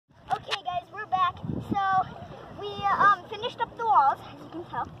walls, as you can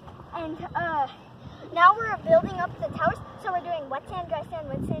tell. And now we're building up the towers. So we're doing wet sand, dry sand,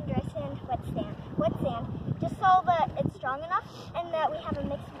 wet sand, dry sand, wet sand, just so that it's strong enough and that we have a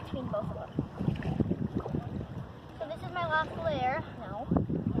mix between both of them. So this is my last layer. No.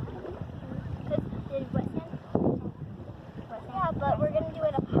 Because it's wet sand. Yeah, but we're going to do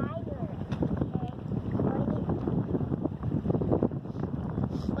it up higher. Okay.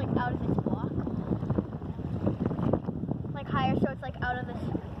 Like out of this block. Like higher, so it's like out of this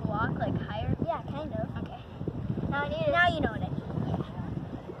block, like higher? Yeah, kind of. Okay. Now I need it. Now you know what I mean.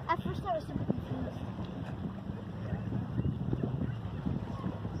 Yeah. At first I was super confused.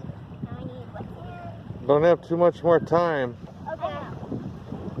 Now I need wet sand. Don't have too much more time. Okay.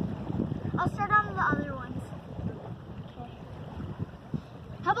 I'll start on the other ones. Okay.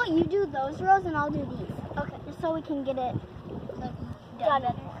 How about you do those rows and I'll do these? Okay. Just so we can get it done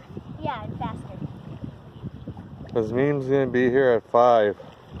more. Yeah, and faster. Because Meme's going to be here at 5.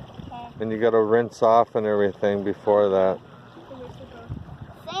 Okay. And you got to rinse off and everything before that. So you're super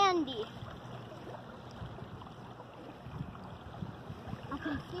sandy. I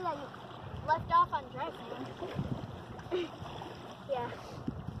can see that you left off on dry sand. Yeah.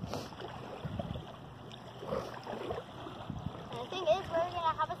 And the thing is, we're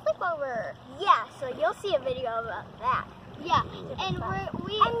gonna have a sleepover. Yeah, so you'll see a video about that. Yeah, and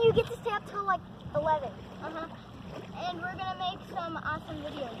and you get to stay up till like 11. And we're gonna make some awesome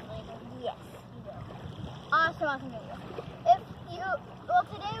videos later. Yes, you will. Awesome videos. Well,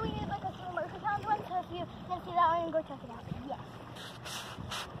 today we did like a slow motion challenge one, so if you didn't see that one, go check it out. Yes.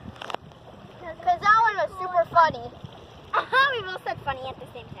 Because that one was super funny. We both said funny at the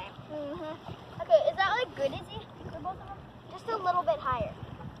same time. Okay, is that like good, Izzy? For both of them? Just a little bit higher.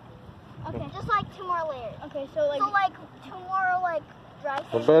 Okay. Just like 2 more layers. Okay, so like 2 more like dry sand.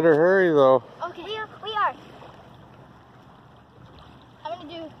 Well, better hurry though. Okay. We are. I'm gonna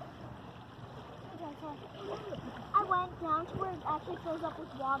do. I went down to where it actually fills up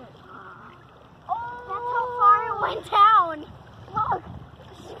with water. Oh! That's how far it went down. Look.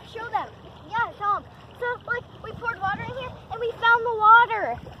 Show them. Yeah, show them. So, like, we poured water in here, and we found the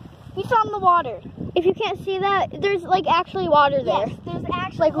water. We found the water. If you can't see that, there's, like, actually water there. Yes, there's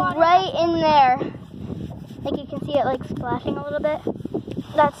actually like, water. Right in there. Like, you can see it, like, splashing a little bit.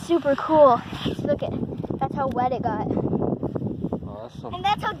 That's super cool. Look at that's how wet it got. Awesome. And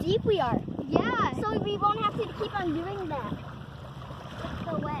that's how deep we are. Yeah. So we won't have to keep on doing that. It's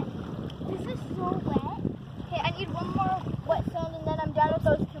so wet. This is so wet. Okay, I need one more wet sand and then I'm done with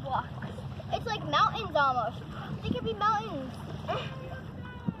those 2 blocks. It's like mountains almost. They could be mountains.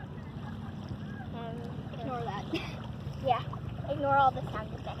 Ignore that. Yeah. Ignore all the sound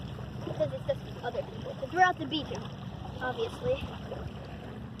effects. Because it's just other people. Because we're at the beach, obviously.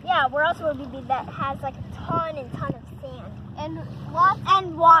 Yeah, we're also a beach that has like a ton of sand. And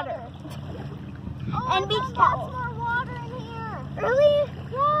water. Oh, and beach towels. Lots more water in here. Really?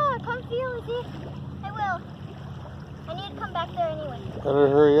 Yeah, come feel it. See? I will. I need to come back there anyway. Better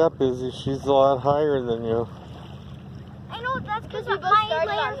hurry up, Izzy. She's a lot higher than you. I know, that's because my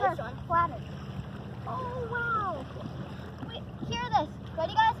layers are flatter. Oh, wow. Wait, hear this.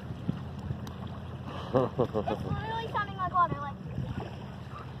 Ready, guys? It's literally sounding like water. Like,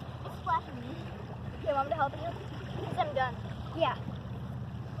 it's splashing me. Okay, want me to help you? Because I'm done. Yeah.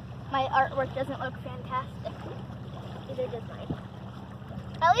 My artwork doesn't look fantastic. Neither does mine.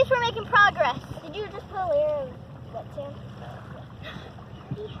 At least we're making progress. Did you just put a layer of wet sand?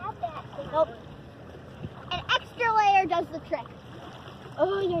 He had that thing. Nope. An extra layer does the trick.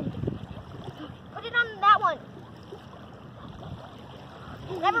 Oh, yeah. Put it on that one.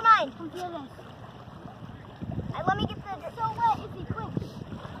 Never mind. Come feel this. Let me get the... It's so wet, Izzy, quick.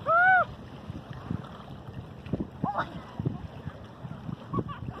 Ah! Oh my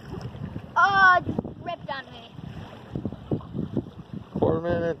God. Oh, it just ripped on me. 4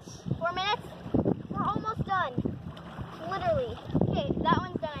 minutes. 4 minutes? We're almost done. Literally. Okay, that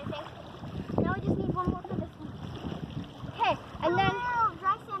one's done, I think. Now we just need one more for this one. Okay, and then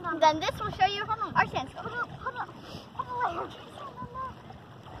dry sand on then this will show you our sand scope. Put a layer of dry sand on that.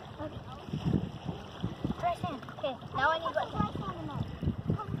 Okay. Dry sand. Okay, now I need dry sand in there.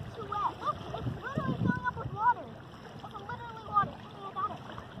 Because it's too wet. Look, it's literally filling up with water. It's literally water. I got it.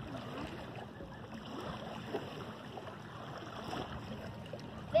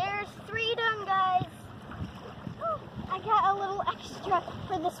 There's 3 done, guys. Oh, I got a little extra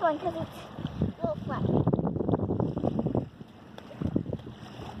for this one because it's a little flat.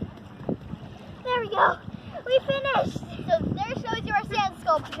 There we go. We finished. So there shows you our sand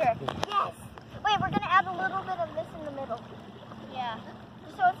sculpture. Yes. Wait, we're going to add a little bit of this in the middle. Yeah.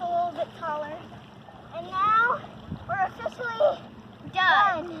 Just so it's a little bit taller. And now we're officially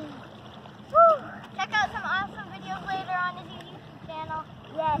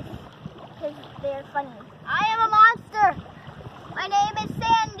Yes, because they're funny. I am a monster. My name